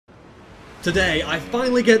Today, I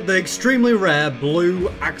finally get the extremely rare blue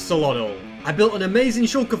axolotl. I built an amazing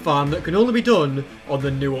shulker farm that can only be done on the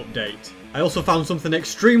new update. I also found something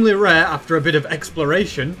extremely rare after a bit of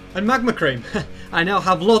exploration, and magma cream. I now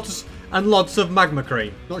have lots and lots of magma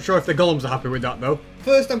cream. Not sure if the golems are happy with that though.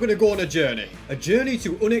 First I'm going to go on a journey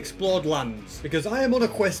to unexplored lands, because I am on a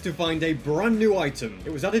quest to find a brand new item.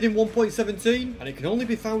 It was added in 1.17 and it can only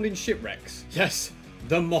be found in shipwrecks. Yes,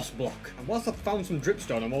 the moss block. And whilst I've found some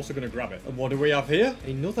dripstone, I'm also going to grab it. And what do we have here?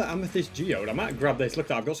 Another amethyst geode. I might grab this. Look at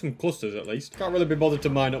that, I've got some clusters at least. Can't really be bothered to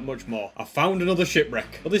mine up much more. I found another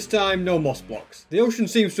shipwreck, but this time no moss blocks. The ocean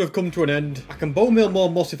seems to have come to an end. I can bone meal more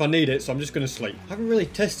moss if I need it, so I'm just going to sleep. I haven't really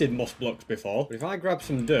tested moss blocks before, but if I grab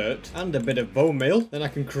some dirt and a bit of bone meal, then I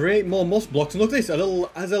can create more moss blocks. And look at this, a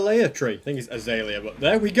little azalea tree. I think it's azalea, but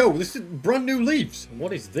there we go. This is brand new leaves. And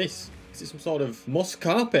what is this? Is it some sort of moss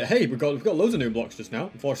carpet? Hey, we've got loads of new blocks just now.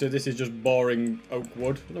 Unfortunately, this is just boring oak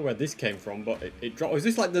wood. I don't know where this came from, but it dropped. Is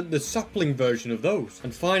this like the sapling version of those?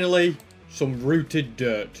 And finally, some rooted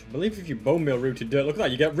dirt. I believe if you bone meal rooted dirt, look at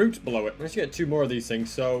that, you get roots below it. Unless you get two more of these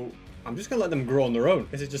things, so I'm just gonna let them grow on their own.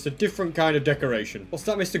 This is just a different kind of decoration. What's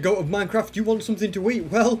that, Mr. Goat of Minecraft? You want something to eat?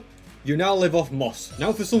 Well, you now live off moss.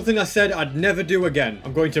 Now for something I said I'd never do again.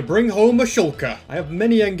 I'm going to bring home a shulker. I have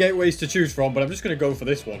many end gateways to choose from, but I'm just going to go for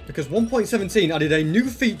this one. Because 1.17 added a new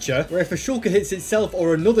feature where if a shulker hits itself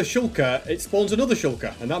or another shulker, it spawns another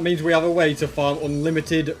shulker. And that means we have a way to farm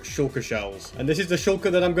unlimited shulker shells. And this is the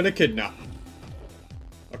shulker that I'm going to kidnap.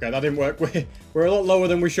 Okay, that didn't work. We're a lot lower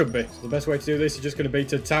than we should be. So the best way to do this is just going to be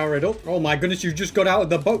to tower it up. Oh my goodness, you just got out of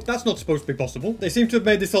the boat. That's not supposed to be possible. They seem to have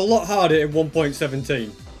made this a lot harder in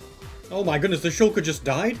 1.17. Oh my goodness, the shulker just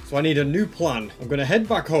died. So I need a new plan. I'm going to head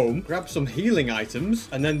back home, grab some healing items,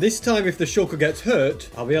 and then this time if the shulker gets hurt,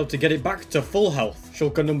 I'll be able to get it back to full health.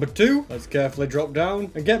 Shulker number 2. Let's carefully drop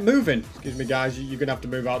down and get moving. Excuse me guys, you're going to have to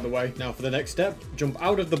move out of the way. Now for the next step, jump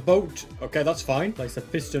out of the boat. Okay, that's fine. Place a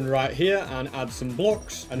piston right here and add some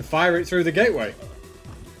blocks and fire it through the gateway.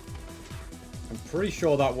 I'm pretty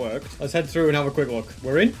sure that worked. Let's head through and have a quick look.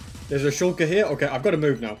 We're in. There's a shulker here. Okay, I've got to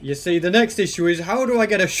move now. You see, the next issue is how do I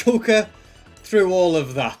get a shulker through all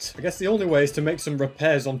of that? I guess the only way is to make some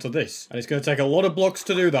repairs onto this. And it's going to take a lot of blocks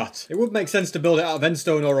to do that. It would make sense to build it out of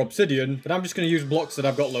endstone or obsidian, but I'm just going to use blocks that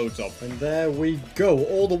I've got loads of. And there we go.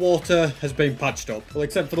 All the water has been patched up. Well,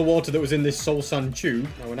 except for the water that was in this soul sand tube.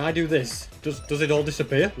 Now, when I do this, does it all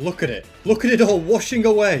disappear? Look at it. Look at it all washing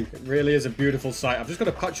away. It really is a beautiful sight. I've just got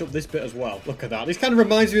to patch up this bit as well. Look at that. This kind of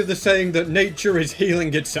reminds me of the saying that nature is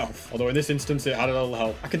healing itself. Although in this instance, it had a little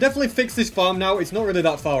help. I can definitely fix this farm now. It's not really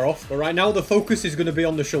that far off. But right now, the focus is going to be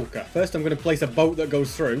on the shulker. First, I'm going to place a boat that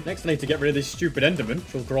goes through. Next, I need to get rid of this stupid enderman.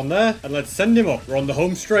 Shulker on there. And let's send him up. We're on the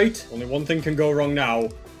home straight. Only one thing can go wrong now.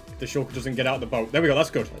 If the shulker doesn't get out of the boat. There we go. That's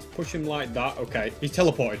good. Let's push him like that. Okay. He's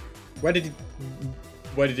teleported.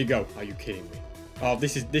 Where did he go? Are you kidding me? Oh,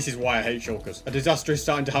 this is why I hate shulkers. A disaster is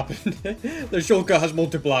starting to happen. The shulker has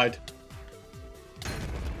multiplied.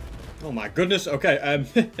 Oh my goodness. Okay,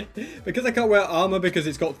 because I can't wear armor because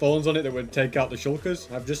it's got thorns on it that would take out the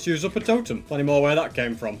shulkers, I've just used up a totem. Plenty more where that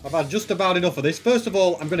came from. I've had just about enough of this. First of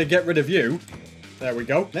all, I'm going to get rid of you. There we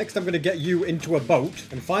go. Next, I'm going to get you into a boat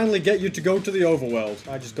and finally get you to go to the overworld.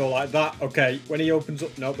 I just go like that. Okay, when he opens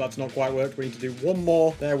up... Nope, that's not quite worked. We need to do one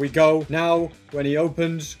more. There we go. Now, when he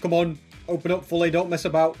opens... Come on. Open up fully. Don't mess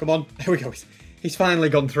about. Come on. There we go. He's finally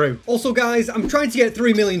gone through. Also, guys, I'm trying to get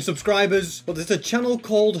 3 million subscribers, but there's a channel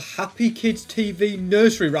called Happy Kids TV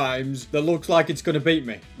Nursery Rhymes that looks like it's going to beat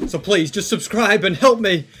me. So please, just subscribe and help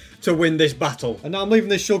me to win this battle. And now I'm leaving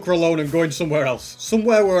this shulker alone and going somewhere else.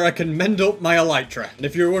 Somewhere where I can mend up my elytra. And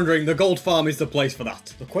if you're wondering, the gold farm is the place for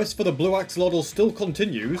that. The quest for the blue axolotl still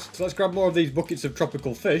continues. So let's grab more of these buckets of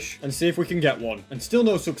tropical fish and see if we can get one. And still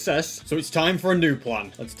no success, so it's time for a new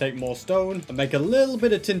plan. Let's take more stone and make a little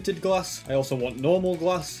bit of tinted glass. I also want normal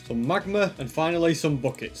glass, some magma, and finally some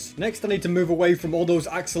buckets. Next, I need to move away from all those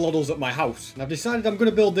axolotls at my house. And I've decided I'm going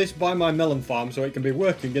to build this by my melon farm so it can be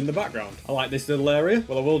working in the background. I like this little area.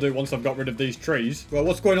 Well, I will do once I've got rid of these trees. Well,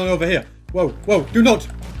 what's going on over here? Whoa, whoa, do not!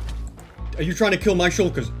 Are you trying to kill my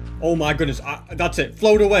shulkers? Oh my goodness, that's it.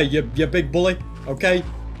 Float away, you big bully. Okay?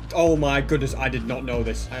 Oh my goodness, I did not know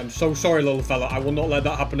this. I am so sorry, little fella. I will not let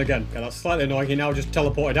that happen again. Okay, that's slightly annoying. He now just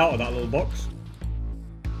teleported out of that little box.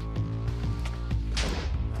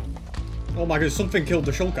 Oh my goodness, something killed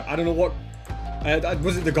the shulker. I don't know what...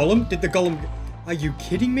 was it the golem? Did the golem... Are you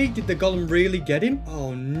kidding me? Did the golem really get him?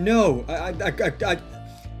 Oh no.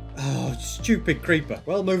 Oh, stupid creeper.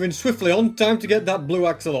 Well, moving swiftly on, time to get that blue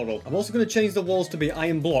axolotl. I'm also going to change the walls to be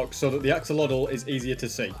iron blocks so that the axolotl is easier to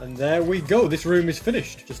see. And there we go, this room is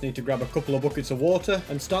finished. Just need to grab a couple of buckets of water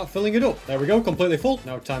and start filling it up. There we go, completely full.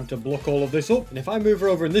 Now time to block all of this up. And if I move her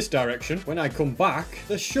over in this direction, when I come back,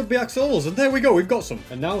 there should be axolotls. And there we go, we've got some.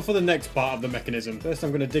 And now for the next part of the mechanism. First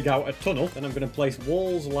I'm going to dig out a tunnel, then I'm going to place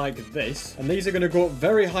walls like this. And these are going to go up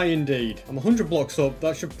very high indeed. I'm 100 blocks up,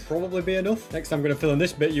 that should probably be enough. Next I'm going to fill in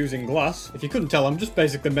this bit using glass. If you couldn't tell, I'm just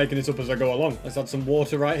basically making this up as I go along. Let's add some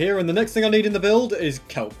water right here, and the next thing I need in the build is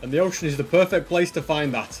kelp, and the ocean is the perfect place to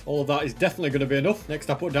find that. All of that is definitely going to be enough. Next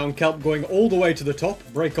I put down kelp going all the way to the top,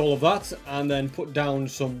 break all of that, and then put down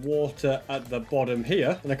some water at the bottom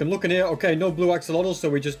here. And I can look in here, okay, no blue axolotls, so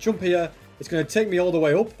we just jump here. It's going to take me all the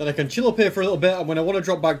way up. Then I can chill up here for a little bit, and when I want to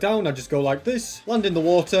drop back down, I just go like this, land in the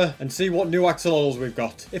water, and see what new axolotls we've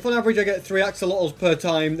got. If on average I get 3 axolotls per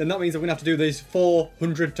time, then that means I'm going to have to do this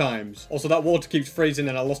 400 times. Also, that water keeps freezing,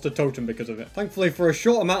 and I lost a totem because of it. Thankfully, for a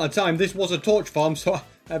short amount of time, this was a torch farm, so I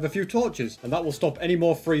have a few torches, and that will stop any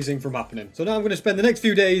more freezing from happening. So now I'm going to spend the next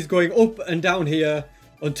few days going up and down here,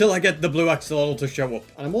 until I get the blue axolotl to show up.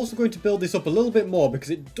 And I'm also going to build this up a little bit more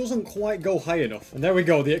because it doesn't quite go high enough. And there we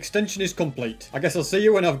go, the extension is complete. I guess I'll see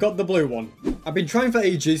you when I've got the blue one. I've been trying for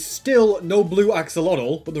ages, still no blue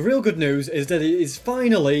axolotl, but the real good news is that it is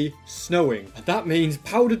finally snowing. And that means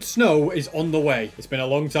powdered snow is on the way. It's been a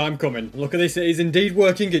long time coming. And look at this, it is indeed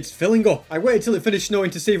working, it's filling up. I waited till it finished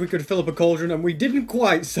snowing to see if we could fill up a cauldron, and we didn't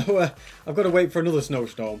quite, so I've got to wait for another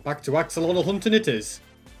snowstorm. Back to axolotl hunting it is.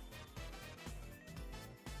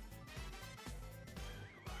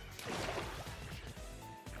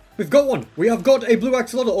 We've got one. We have got a blue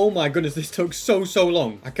axolotl. Oh my goodness, this took so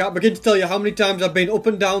long. I can't begin to tell you how many times I've been up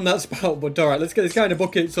and down that spout, but alright, let's get this guy in a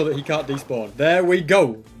bucket so that he can't despawn. There we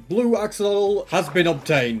go. Blue axolotl has been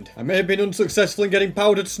obtained. I may have been unsuccessful in getting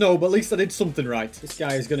powdered snow, but at least I did something right. This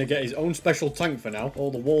guy is going to get his own special tank for now.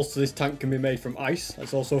 All the walls to this tank can be made from ice.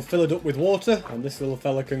 Let's also fill it up with water, and this little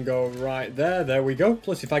fella can go right there. There we go.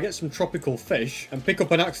 Plus, if I get some tropical fish and pick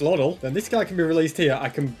up an axolotl, then this guy can be released here. I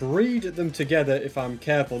can breed them together if I'm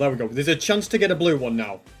careful. There we go. There's a chance to get a blue one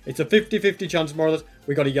now. It's a 50-50 chance more or less.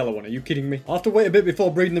 We got a yellow one. Are you kidding me? I'll have to wait a bit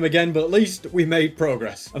before breeding them again, but at least we made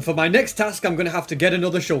progress. And for my next task, I'm going to have to get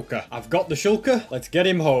another shulker. I've got the shulker. Let's get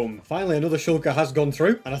him home. Finally, another shulker has gone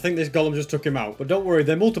through, and I think this golem just took him out. But don't worry,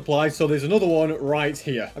 they multiplied, so there's another one right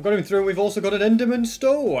here. I've got him through, and we've also got an Enderman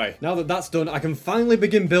stowaway. Now that that's done, I can finally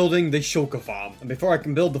begin building this shulker farm. And before I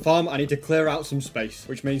can build the farm, I need to clear out some space,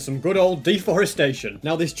 which means some good old deforestation.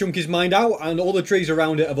 Now this chunk is mined out, and all the trees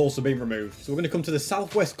around it have also been removed. So we're going to come to the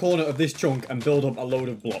southwest corner of this chunk and build up a load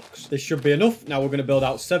of blocks. This should be enough. Now we're going to build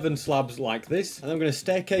out 7 slabs like this, and I'm going to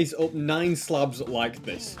staircase up 9 slabs like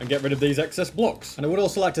this and get rid of these excess blocks. And I would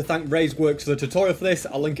also like to thank Ray's Works for the tutorial for this.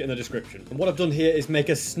 I'll link it in the description. And what I've done here is make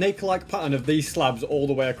a snake-like pattern of these slabs all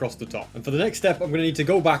the way across the top. And for the next step, I'm going to need to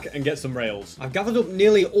go back and get some rails. I've gathered up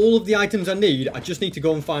nearly all of the items I need. I just need to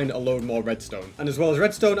go and find a load more redstone. And as well as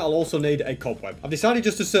redstone, I'll also need a cobweb. I've decided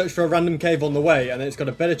just to search for a random cave on the way, and then it's got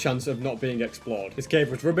a better chance of not being explored. This cave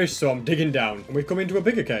was rubbish, so I'm digging down. And we've come into a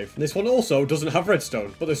bigger cave. And this one also doesn't have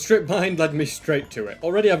redstone, but the strip mine led me straight to it.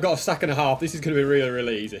 Already I've got a stack and a half. This is going to be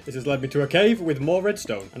really easy. This has led me to a cave with more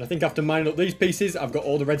redstone. And I think after mining up these pieces, I've got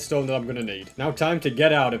all the redstone that I'm going to need. Now time to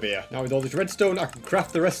get out of here. Now with all this redstone, I can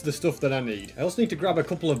craft the rest of the stuff that I need. I also need to grab a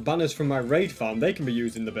couple of banners from my raid farm. They can be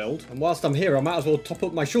used in the build. And whilst I'm here, I might as well top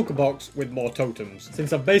up my shulker box with more totems,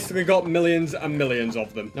 since I've basically got millions and millions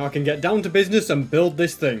of them. Now I can get down to business and build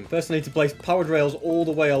this thing. First I need to place powered rails all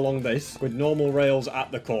the way along this, with normal rails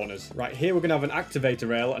at the corners. Right here we're going to have an activator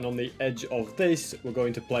rail, and on the edge of this we're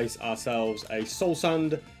going to place ourselves a soul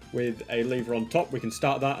sand with a lever on top. We can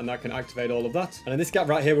start that, and that can activate all of that. And in this gap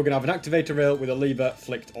right here, we're going to have an activator rail with a lever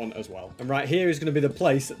flicked on as well. And right here is going to be the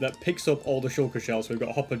place that picks up all the shulker shells. So we've got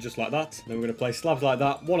a hopper just like that. Then we're going to place slabs like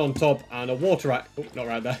that, one on top, and a water right... Oh, not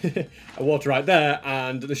right there. A water right there,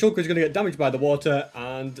 and the shulker is going to get damaged by the water,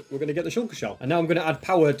 and we're going to get the shulker shell. And now I'm going to add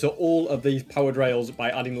power to all of these powered rails by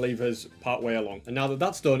adding levers part way along. And now that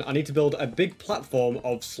that's done, I need to build a big platform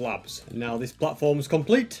of slabs. And now this platform's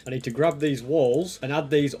complete. I need to grab these walls and add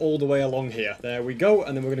these all the way along here. There we go.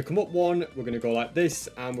 And then we're going to come up one, we're going to go like this,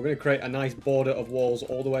 and we're going to create a nice border of walls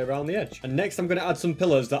all the way around the edge. And next I'm going to add some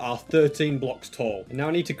pillars that are 13 blocks tall. And now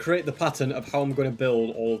I need to create the pattern of how I'm going to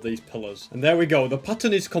build all of these pillars. And there we go. The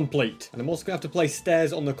pattern is complete. And I'm also going to have to place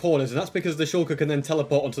stairs on the corners, and that's because the shulker can then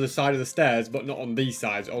teleport onto the side of the stairs, but not on these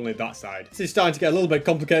sides, only that side. This is starting to get a little bit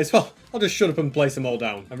complicated, so I'll just shut up and place them all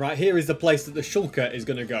down. And right here is the place that the shulker is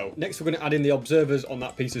going to go. Next we're going to add in the observers on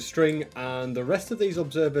that piece of string, and the rest of these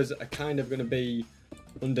observers are kind of going to be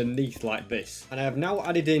underneath like this. And I have now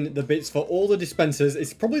added in the bits for all the dispensers.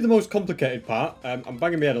 It's probably the most complicated part. I'm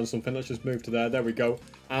banging my head on something. Let's just move to there. There we go.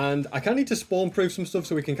 And I kind of need to spawn proof some stuff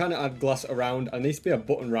so we can kind of add glass around. And there needs to be a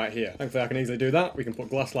button right here. Thankfully, I can easily do that. We can put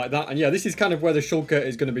glass like that. And yeah, this is kind of where the shulker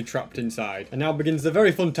is going to be trapped inside. And now begins the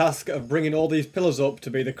very fun task of bringing all these pillars up to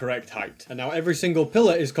be the correct height. And now every single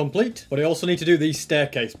pillar is complete, but I also need to do these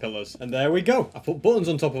staircase pillars. And there we go. I put buttons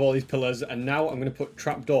on top of all these pillars, and now I'm going to put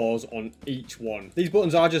trapdoors on each one. These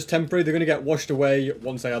buttons are just temporary. They're going to get washed away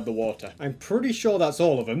once I add the water. I'm pretty sure that's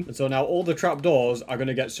all of them. And so now all the trapdoors are going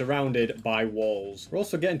to get surrounded by walls. We're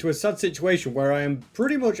also getting to a sad situation where I am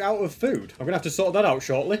pretty much out of food. I'm going to have to sort that out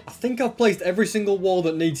shortly. I think I've placed every single wall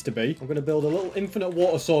that needs to be. I'm going to build a little infinite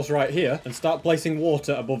water source right here and start placing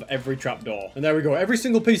water above every trapdoor. And there we go. Every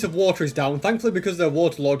single piece of water is down. Thankfully, because they're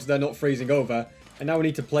waterlogged, they're not freezing over. And now we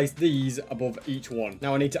need to place these above each one.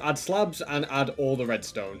 Now I need to add slabs and add all the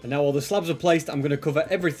redstone. And now all the slabs are placed, I'm going to cover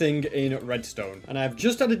everything in redstone. And I have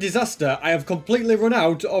just had a disaster. I have completely run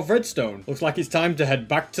out of redstone. Looks like it's time to head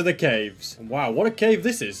back to the caves. And wow, what a cave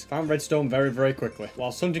this is. Found redstone very, very quickly.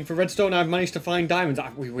 Whilst hunting for redstone, I've managed to find diamonds.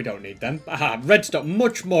 We don't need them. Aha, redstone,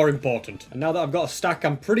 much more important. And now that I've got a stack,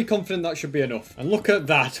 I'm pretty confident that should be enough. And look at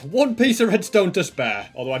that. One piece of redstone to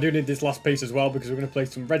spare. Although I do need this last piece as well, because we're going to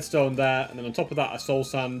place some redstone there. And then on top of that, a soul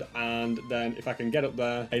sand, and then if I can get up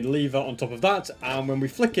there, a lever on top of that, and when we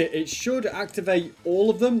flick it, it should activate all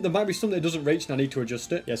of them. There might be some that it doesn't reach and I need to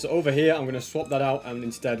adjust it. Yeah, so over here, I'm going to swap that out and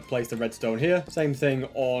instead place the redstone here. Same thing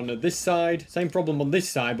on this side. Same problem on this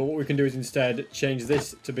side, but what we can do is instead change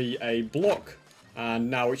this to be a block.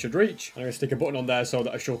 And now it should reach. I'm going to stick a button on there so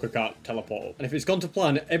that a shulker can't teleport up. And if it's gone to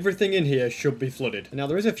plan, everything in here should be flooded. And now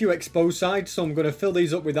there is a few exposed sides, so I'm going to fill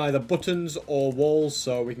these up with either buttons or walls,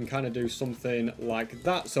 so we can kind of do something like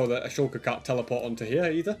that so that a shulker can't teleport onto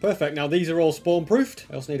here either. Perfect. Now these are all spawn proofed.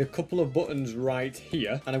 I also need a couple of buttons right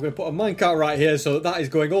here. And I'm going to put a minecart right here so that is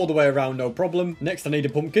going all the way around, no problem. Next, I need a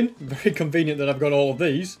pumpkin. Very convenient that I've got all of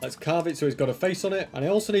these. Let's carve it so it's got a face on it. And I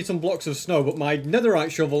also need some blocks of snow, but my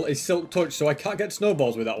netherite shovel is silk touch, so I can't get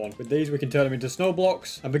snowballs with that one. With these, we can turn them into snow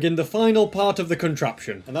blocks and begin the final part of the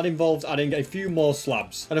contraption. And that involves adding a few more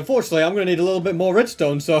slabs. And unfortunately, I'm going to need a little bit more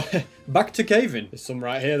redstone, so back to caving. There's some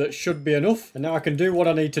right here that should be enough. And now I can do what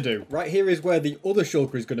I need to do. Right here is where the other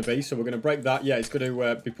shulker is going to be, so we're going to break that. Yeah, it's going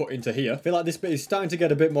to be put into here. I feel like this bit is starting to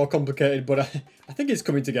get a bit more complicated, but I think it's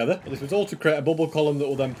coming together. This was all to create a bubble column that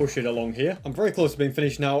will then push it along here. I'm very close to being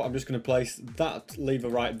finished now. I'm just going to place that lever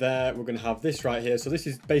right there. We're going to have this right here. So this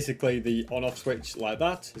is basically the on-off switch like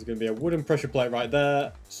that. There's going to be a wooden pressure plate right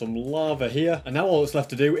there. Some lava here. And now all that's left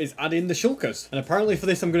to do is add in the shulkers. And apparently for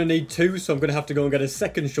this, I'm going to need two. So I'm going to have to go and get a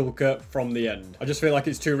second shulker from the end. I just feel like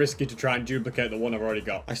it's too risky to try and duplicate the one I've already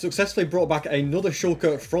got. I successfully brought back another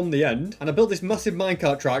shulker from the end. And I built this massive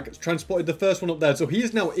minecart track. Transported the first one up there. So he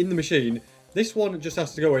is now in the machine. This one just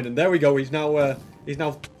has to go in, and there we go. He's now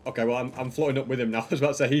okay. Well, I'm floating up with him now. I was about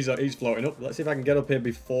to say he's floating up. Let's see if I can get up here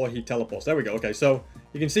before he teleports. There we go. Okay, so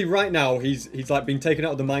you can see right now he's like being taken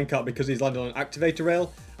out of the minecart because he's landed on an activator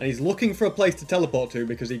rail, and he's looking for a place to teleport to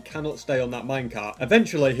because he cannot stay on that minecart.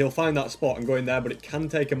 Eventually, he'll find that spot and go in there, but it can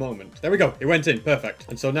take a moment. There we go. He went in. Perfect.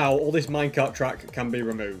 And so now all this minecart track can be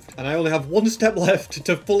removed, and I only have one step left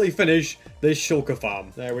to fully finish this shulker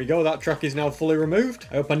farm. There we go. That track is now fully removed.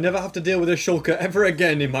 I hope I never have to deal with a shulker ever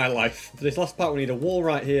again in my life. For this last part, we need a wall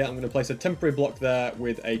right here. I'm going to place a temporary block there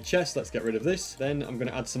with a chest. Let's get rid of this. Then I'm going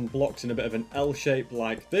to add some blocks in a bit of an L shape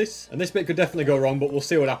like this. And this bit could definitely go wrong, but we'll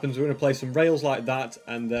see what happens. We're going to place some rails like that,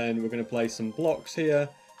 and then we're going to place some blocks here.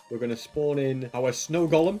 We're going to spawn in our snow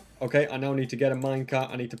golem. Okay, I now need to get a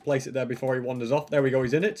minecart. I need to place it there before he wanders off. There we go,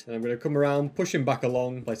 he's in it. And I'm going to come around, push him back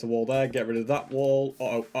along, place a wall there, get rid of that wall.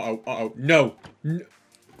 No.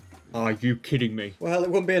 Are you kidding me? Well, it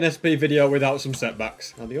wouldn't be an SP video without some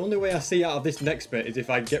setbacks. Now, the only way I see out of this next bit is if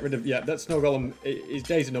I get rid of... Yeah, that snow golem, his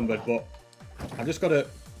days are numbered, but I've just got to...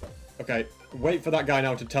 Okay, wait for that guy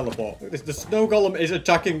now to teleport. The snow golem is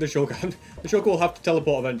attacking the shulker. The shulker will have to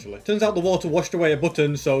teleport eventually. Turns out the water washed away a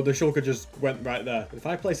button, so the shulker just went right there. If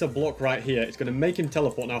I place a block right here, it's going to make him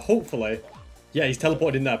teleport. Now, hopefully... Yeah, he's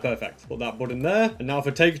teleported in there. Perfect. Put that button there. And now for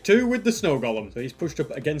take two with the snow golem. So he's pushed up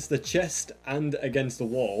against the chest and against the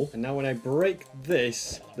wall. And now when I break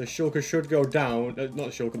this, the shulker should go down. Not the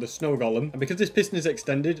shulker, the snow golem. And because this piston is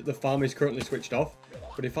extended, the farm is currently switched off.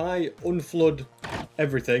 But if I unflood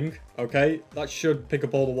everything, okay, that should pick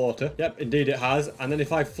up all the water. Yep, indeed it has. And then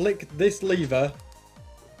if I flick this lever,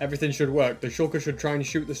 everything should work. The shulker should try and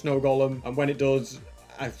shoot the snow golem. And when it does,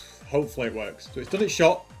 hopefully it works. So it's done its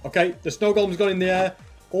shot. Okay, the snow golem's gone in the air.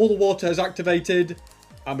 All the water has activated.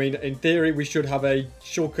 I mean, in theory, we should have a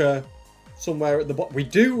shulker somewhere at the bottom. We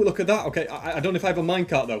do, look at that. Okay, I don't know if I have a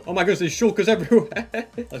minecart though. Oh my goodness, there's shulkers everywhere.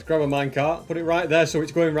 Let's grab a minecart, put it right there so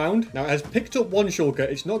it's going round. Now it has picked up one shulker.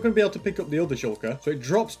 It's not going to be able to pick up the other shulker. So it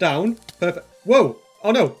drops down. Perfect. Whoa.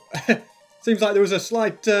 Oh no. Seems like there was a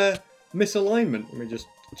slight misalignment. Let me just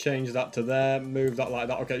change that to there, move that like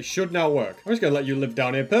that. Okay, it should now work. I'm just going to let you live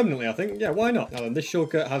down here permanently, I think. Yeah, why not? Now then, this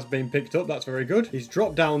shulker has been picked up. That's very good. He's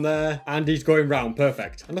dropped down there, and he's going round.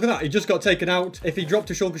 Perfect. And look at that. He just got taken out. If he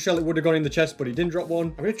dropped a shulker shell, it would have gone in the chest, but he didn't drop one.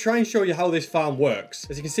 I'm going to try and show you how this farm works.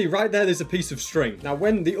 As you can see, right there's a piece of string. Now,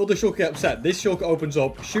 when the other shulker gets upset, this shulker opens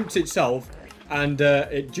up, shoots itself, and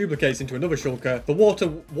it duplicates into another shulker. The water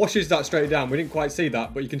washes that straight down. We didn't quite see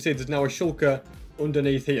that, but you can see there's now a shulker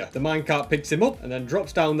underneath here. The minecart picks him up and then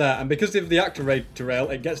drops down there, and because of the activator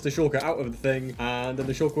rail, it gets the shulker out of the thing, and then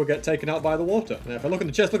the shulker will get taken out by the water. Now if I look in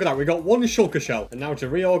the chest, look at that, we got one shulker shell. And now to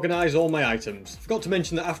reorganize all my items. Forgot to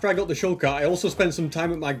mention that after I got the shulker, I also spent some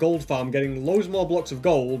time at my gold farm getting loads more blocks of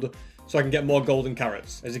gold, so I can get more golden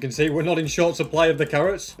carrots. As you can see, we're not in short supply of the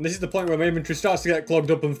carrots. And this is the point where my inventory starts to get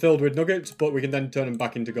clogged up and filled with nuggets, but we can then turn them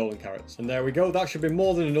back into golden carrots. And there we go. That should be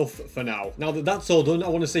more than enough for now. Now that that's all done, I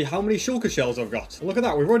want to see how many shulker shells I've got. And look at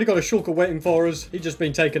that. We've already got a shulker waiting for us. He's just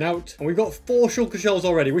been taken out. And we've got 4 shulker shells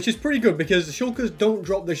already, which is pretty good because the shulkers don't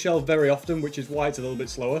drop the shell very often, which is why it's a little bit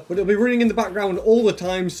slower. But it'll be running in the background all the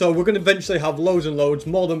time, so we're going to eventually have loads and loads,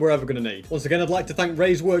 more than we're ever going to need. Once again, I'd like to thank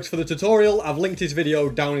RaiseWorks for the tutorial. I've linked his video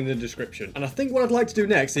down in the description. And I think what I'd like to do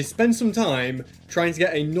next is spend some time trying to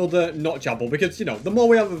get another notch apple, because, you know, the more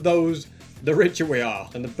we have of those, the richer we are.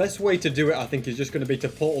 And the best way to do it, I think, is just going to be to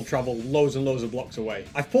portal travel loads and loads of blocks away.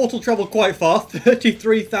 I've portal traveled quite far,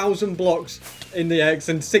 33,000 blocks in the X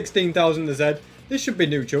and 16,000 in the Z. This should be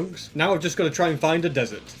new chunks. Now I've just got to try and find a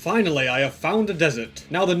desert. Finally, I have found a desert.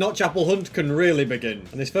 Now the notch apple hunt can really begin.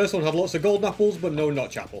 And this first one had lots of golden apples, but no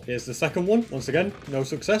notch apple. Here's the second one. Once again, no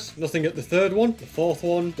success. Nothing at the third one, the fourth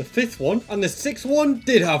one, the fifth one, and the sixth one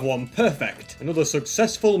did have one. Perfect. Another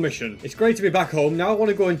successful mission. It's great to be back home. Now I want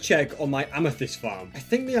to go and check on my amethyst farm. I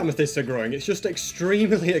think the amethysts are growing. It's just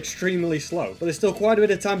extremely slow. But there's still quite a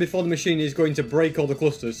bit of time before the machine is going to break all the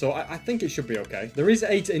clusters, so I think it should be okay. There is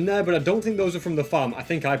 8 in there, but I don't think those are from the farm. I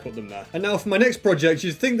think I put them there. And now for my next project,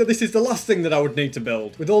 you'd think that this is the last thing that I would need to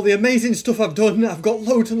build. With all the amazing stuff I've done, I've got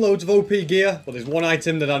loads and loads of OP gear, but there's one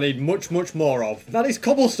item that I need much more of. That is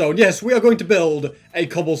cobblestone. Yes, we are going to build a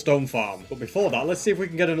cobblestone farm. But before that, let's see if we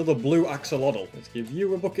can get another blue axolotl. Let's give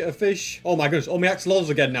you a bucket of fish. Oh my goodness, all my axolotls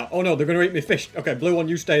again now. Oh no, they're going to eat me fish. Okay, blue one,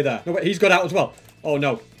 you stay there. No, wait, he's got out as well. Oh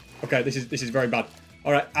no. Okay, this is very bad.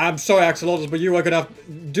 Alright, I'm sorry axolotls, but you are going to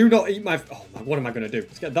have... Do not eat my... Oh, what am I going to do?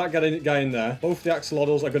 Let's get that guy in there. Both the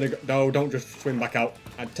axolotls are going to go... No, don't just swim back out.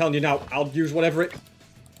 I'm telling you now, I'll use whatever it...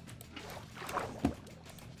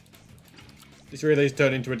 This really is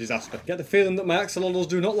turning into a disaster. Get the feeling that my axolotls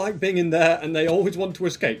do not like being in there, and they always want to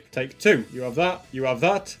escape. Take 2. You have that. You have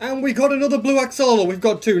that. And we got another blue axolotl. We've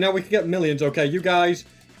got 2. Now we can get millions. Okay, you guys...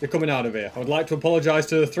 They're coming out of here. I would like to apologise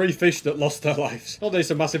to the 3 fish that lost their lives. Not that it's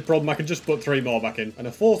a massive problem, I can just put 3 more back in. And a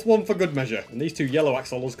 4th one for good measure. And these 2 yellow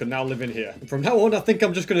axolotls can now live in here. And from now on, I think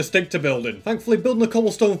I'm just going to stick to building. Thankfully, building a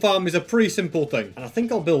cobblestone farm is a pretty simple thing. And I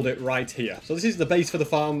think I'll build it right here. So this is the base for the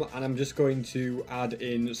farm, and I'm just going to add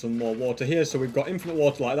in some more water here. So we've got infinite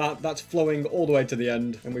water like that. That's flowing all the way to the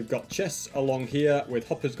end. And we've got chests along here with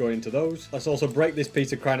hoppers going into those. Let's also break this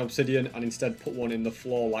piece of crying obsidian and instead put one in the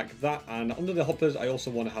floor like that. And under the hoppers, I also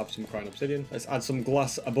want to have some crying obsidian. Let's add some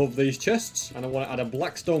glass above these chests, and I want to add a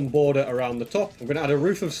black stone border around the top. I'm going to add a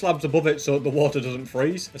roof of slabs above it so the water doesn't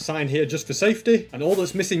freeze. A sign here just for safety, and all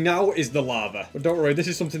that's missing now is the lava. But don't worry, this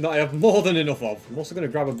is something that I have more than enough of. I'm also going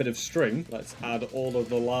to grab a bit of string. Let's add all of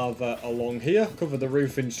the lava along here, cover the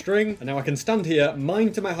roof in string, and now I can stand here,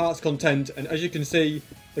 mine to my heart's content, and as you can see,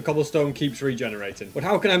 the cobblestone keeps regenerating. But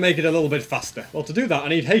how can I make it a little bit faster? Well, to do that, I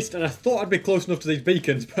need haste, and I thought I'd be close enough to these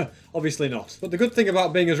beacons, but obviously not. But the good thing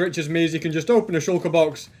about being as rich as me is you can just open a shulker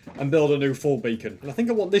box and build a new full beacon. And I think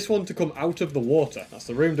I want this one to come out of the water. That's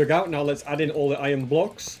the room dug out. Now let's add in all the iron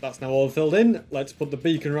blocks. That's now all filled in. Let's put the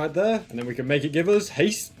beacon right there, and then we can make it give us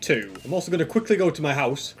haste 2. I'm also going to quickly go to my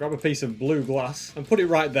house, grab a piece of blue glass, and put it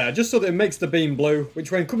right there, just so that it makes the beam blue, which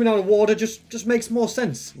when coming out of water just makes more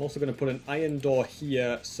sense. I'm also going to put an iron door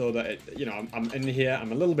here, so that it, you know, I'm in here,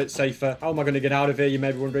 I'm a little bit safer. How am I going to get out of here, you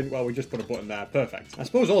may be wondering? Well, we just put a button there. Perfect. I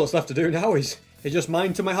suppose all that's left to do now is just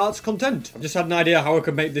mine to my heart's content. I've just had an idea how I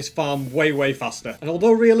could make this farm way faster. And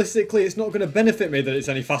although realistically it's not going to benefit me that it's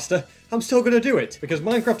any faster, I'm still going to do it. Because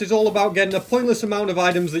Minecraft is all about getting a pointless amount of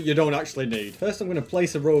items that you don't actually need. First, I'm going to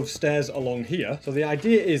place a row of stairs along here. So the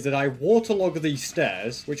idea is that I waterlog these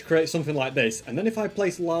stairs, which creates something like this. And then if I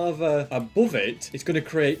place lava above it, it's going to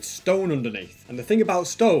create stone underneath. And the thing about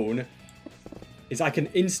stone is I can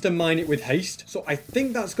insta-mine it with haste. So I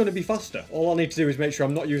think that's going to be faster. All I'll need to do is make sure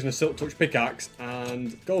I'm not using a Silk Touch pickaxe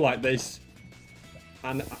and go like this.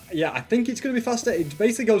 And yeah, I think it's going to be faster. It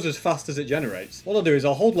basically goes as fast as it generates. What I'll do is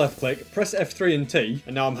I'll hold left click, press F3 and T,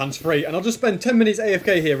 and now I'm hands free. And I'll just spend 10 minutes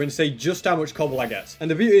AFK here and see just how much cobble I get. And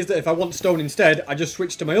the beauty is that if I want stone instead, I just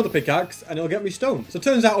switch to my other pickaxe and it'll get me stone. So it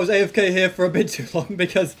turns out I was AFK here for a bit too long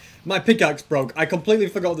because my pickaxe broke. I completely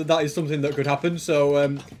forgot that that is something that could happen.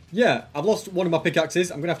 So yeah, I've lost one of my pickaxes.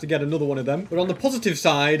 I'm going to have to get another one of them. But on the positive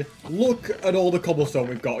side, look at all the cobblestone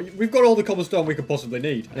we've got. We've got all the cobblestone we could possibly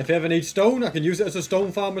need. And if I ever need stone, I can use it as a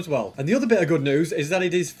stone farm as well. And the other bit of good news is that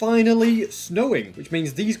it is finally snowing, which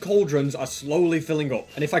means these cauldrons are slowly filling up.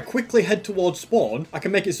 And if I quickly head towards spawn, I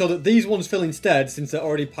can make it so that these ones fill instead since they're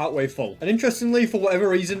already partway full. And interestingly, for whatever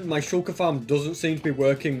reason, my shulker farm doesn't seem to be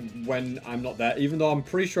working when I'm not there, even though I'm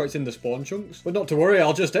pretty sure it's in the spawn chunks. But not to worry,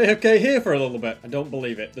 I'll just AFK here for a little bit. I don't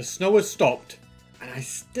believe it. The snow has stopped, and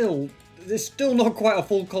there's still not quite a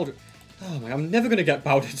full cauldron. Oh my, I'm never going to get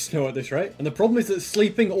powdered snow at this rate. And the problem is that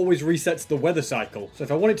sleeping always resets the weather cycle. So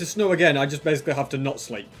if I want it to snow again, I just basically have to not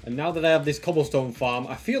sleep. And now that I have this cobblestone farm,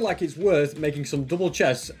 I feel like it's worth making some double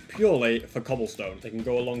chests purely for cobblestone. They can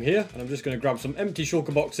go along here, and I'm just going to grab some empty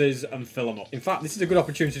shulker boxes and fill them up. In fact, this is a good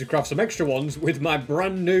opportunity to craft some extra ones with my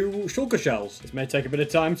brand new shulker shells. This may take a bit of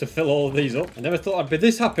time to fill all of these up. I never thought I'd be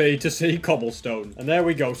this happy to see cobblestone. And there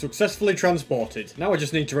we go, successfully transported. Now I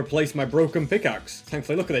just need to replace my broken pickaxe.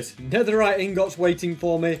 Thankfully, look at this. Netherite ingots waiting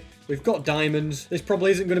for me. We've got diamonds. This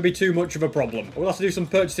probably isn't going to be too much of a problem. I will have to do some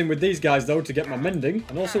purchasing with these guys, though, to get my mending.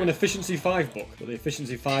 And also an efficiency 5 book. Put the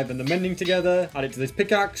efficiency 5 and the mending together. Add it to this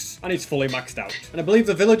pickaxe. And it's fully maxed out. And I believe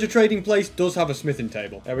the villager trading place does have a smithing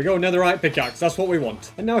table. There we go. Netherite pickaxe. That's what we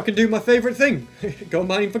want. And now I can do my favourite thing. Go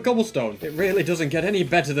mining for cobblestone. It really doesn't get any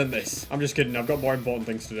better than this. I'm just kidding. I've got more important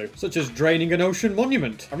things to do. Such as draining an ocean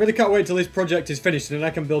monument. I really can't wait till this project is finished and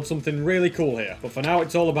I can build something really cool here. But for now,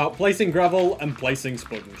 it's all about placing gravel and placing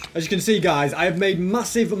sponge. As you can see, guys, I have made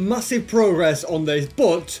massive progress on this,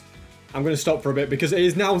 but I'm going to stop for a bit because it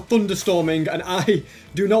is now thunderstorming and I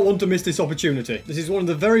do not want to miss this opportunity. This is one of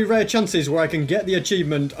the very rare chances where I can get the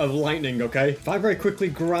achievement of lightning, okay? If I very quickly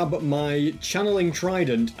grab my channeling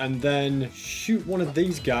trident and then shoot one of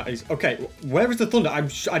these guys. Okay, where is the thunder?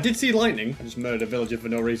 I did see lightning. I just murdered a villager for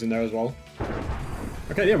no reason there as well.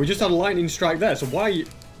 Okay, yeah, we just had a lightning strike there, so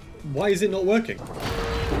why is it not working?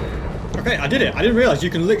 Okay, I did it. I didn't realize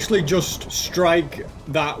you can literally just strike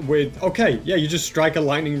that with... Okay, yeah, you just strike a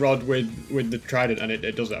lightning rod with the trident and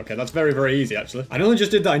it does it. Okay, that's very easy, actually. I only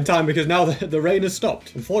just did that in time because now the rain has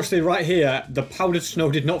stopped. Unfortunately, right here, the powdered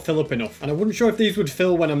snow did not fill up enough. And I wasn't sure if these would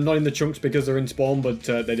fill when I'm not in the chunks because they're in spawn, but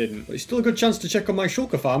they didn't. But it's still a good chance to check on my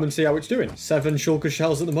shulker farm and see how it's doing. 7 shulker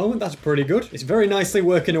shells at the moment. That's pretty good. It's very nicely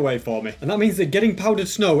working away for me. And that means that getting powdered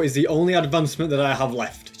snow is the only advancement that I have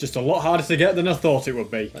left. It's just a lot harder to get than I thought it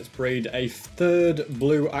would be. Let's breed a 3rd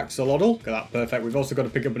blue axolotl. Look at that, perfect. We've also got to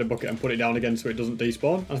pick up in a bucket and put it down again so it doesn't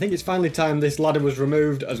despawn. And I think it's finally time this ladder was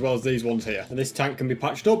removed as well as these ones here. And this tank can be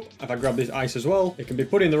patched up. If I grab this ice as well, it can be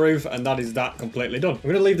put in the roof and that is that completely done. I'm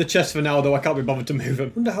going to leave the chest for now, though I can't be bothered to move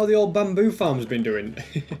them. Wonder how the old bamboo farm's been doing.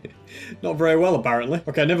 Not very well, apparently.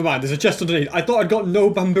 Okay, never mind. There's a chest underneath. I thought I'd got no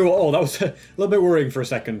bamboo at all. That was a little bit worrying for a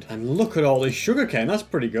second. And look at all this sugarcane. That's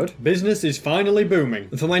pretty good. Business is finally booming.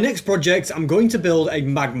 And for my next project, I'm going to build a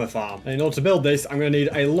magma farm. And in order to build this, I'm going to need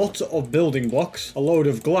a lot of building blocks, a load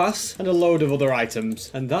of glass, and a load of other items.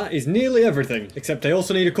 And that is nearly everything. Except I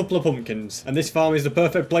also need a couple of pumpkins. And this farm is the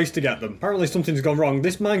perfect place to get them. Apparently something's gone wrong.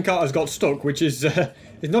 This minecart has got stuck, which is...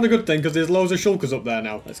 It's not a good thing because there's loads of shulkers up there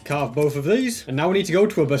now. Let's carve both of these. And now we need to go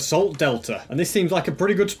to a basalt delta. And this seems like a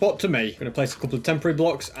pretty good spot to me. I'm going to place a couple of temporary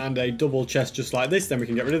blocks and a double chest just like this. Then we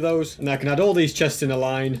can get rid of those. And I can add all these chests in a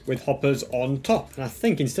line with hoppers on top. And I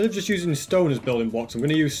think instead of just using stone as building blocks, I'm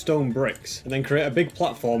going to use stone bricks. And then create a big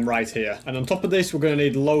platform right here. And on top of this, we're going to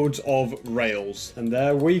need loads of rails. And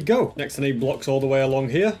there we go. Next, I need blocks all the way along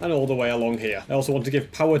here and all the way along here. I also want to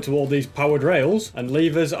give power to all these powered rails. And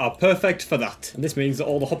levers are perfect for that. And this means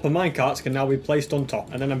that all the hopper minecarts can now be placed on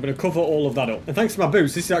top. And then I'm going to cover all of that up. And thanks to my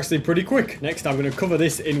boots, this is actually pretty quick. Next, I'm going to cover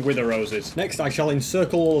this in wither roses. Next, I shall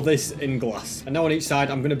encircle all of this in glass. And now on each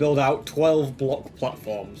side, I'm going to build out 12 block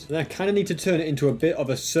platforms. And I kind of need to turn it into a bit of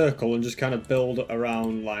a circle and just kind of build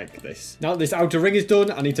around like this. Now that this outer ring is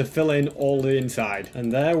done, I need to fill in all the inside.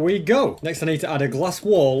 And there we go. Next, I need to add a glass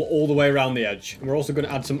wall all the way around the edge. And we're also going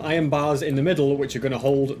to add some iron bars in the middle, which are going to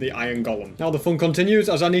hold the iron golem. Now the fun continues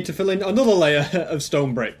as I need to fill in another layer of stone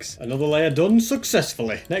stone bricks. Another layer done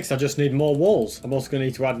successfully. Next, I just need more walls. I'm also going to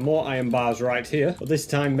need to add more iron bars right here, but this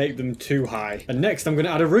time make them too high. And next, I'm going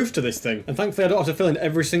to add a roof to this thing. And thankfully, I don't have to fill in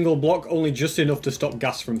every single block, only just enough to stop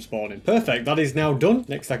gas from spawning. Perfect, that is now done.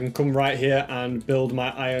 Next, I can come right here and build my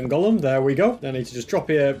iron golem. There we go. Then I need to just drop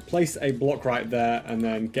here, place a block right there, and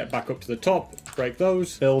then get back up to the top, break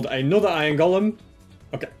those, build another iron golem.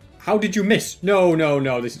 Okay. How did you miss? No, no,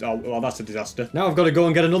 no. This is... Oh, well, that's a disaster. Now I've got to go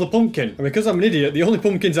and get another pumpkin. And because I'm an idiot, the only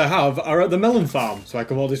pumpkins I have are at the melon farm. So I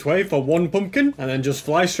come all this way for one pumpkin and then just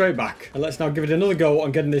fly straight back. And let's now give it another go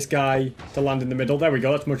on getting this guy to land in the middle. There we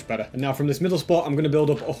go. That's much better. And now from this middle spot, I'm going to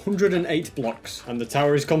build up 108 blocks. And the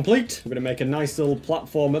tower is complete. I'm going to make a nice little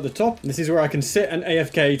platform at the top. And this is where I can sit and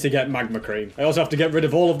AFK to get magma cream. I also have to get rid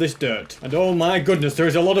of all of this dirt. And oh my goodness, there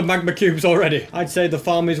is a lot of magma cubes already. I'd say the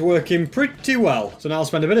farm is working pretty well. So now I'll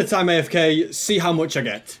spend a bit of time AFK, see how much I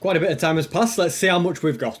get. Quite a bit of time has passed, let's see how much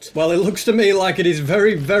we've got. Well, it looks to me like it is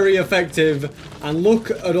very, very effective. And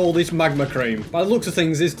look at all this magma cream. By the looks of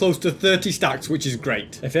things, it's close to 30 stacks, which is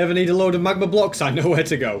great. If you ever need a load of magma blocks, I know where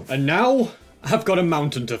to go. And now, I've got a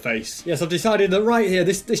mountain to face. Yes, I've decided that right here,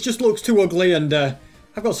 this just looks too ugly and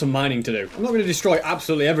I've got some mining to do. I'm not going to destroy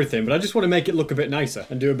absolutely everything, but I just want to make it look a bit nicer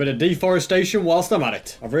and do a bit of deforestation whilst I'm at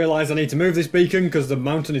it. I've realised I need to move this beacon because the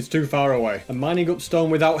mountain is too far away. And mining up stone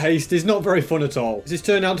without haste is not very fun at all. This has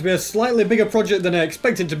turned out to be a slightly bigger project than I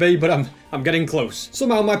expected to be, but I'm getting close.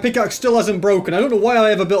 Somehow my pickaxe still hasn't broken. I don't know why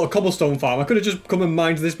I ever built a cobblestone farm. I could have just come and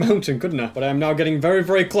mined this mountain, couldn't I? But I am now getting very,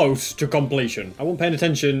 very close to completion. I wasn't paying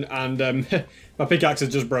attention and my pickaxe is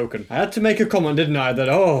just broken. I had to make a comment, didn't I, that,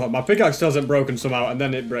 oh, my pickaxe hasn't broken somehow, and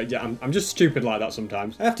then it breaks. Yeah, I'm just stupid like that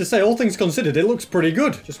sometimes. I have to say, all things considered, it looks pretty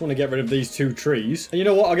good. Just want to get rid of these 2 trees. And you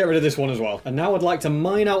know what? I'll get rid of this one as well. And now I'd like to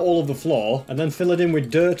mine out all of the floor, and then fill it in with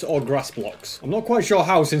dirt or grass blocks. I'm not quite sure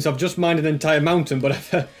how, since I've just mined an entire mountain,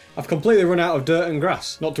 but I've completely run out of dirt and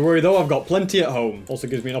grass. Not to worry though, I've got plenty at home. Also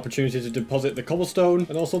gives me an opportunity to deposit the cobblestone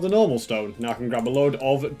and also the normal stone. Now I can grab a load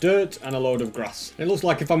of dirt and a load of grass. And it looks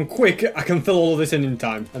like if I'm quick, I can fill all of this in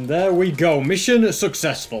time. And there we go, mission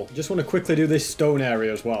successful. Just want to quickly do this stone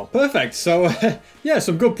area as well. Perfect, so yeah,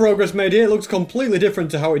 some good progress made here. It looks completely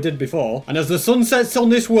different to how it did before. And as the sun sets on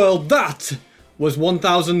this world, that was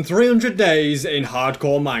 1,300 days in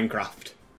hardcore Minecraft.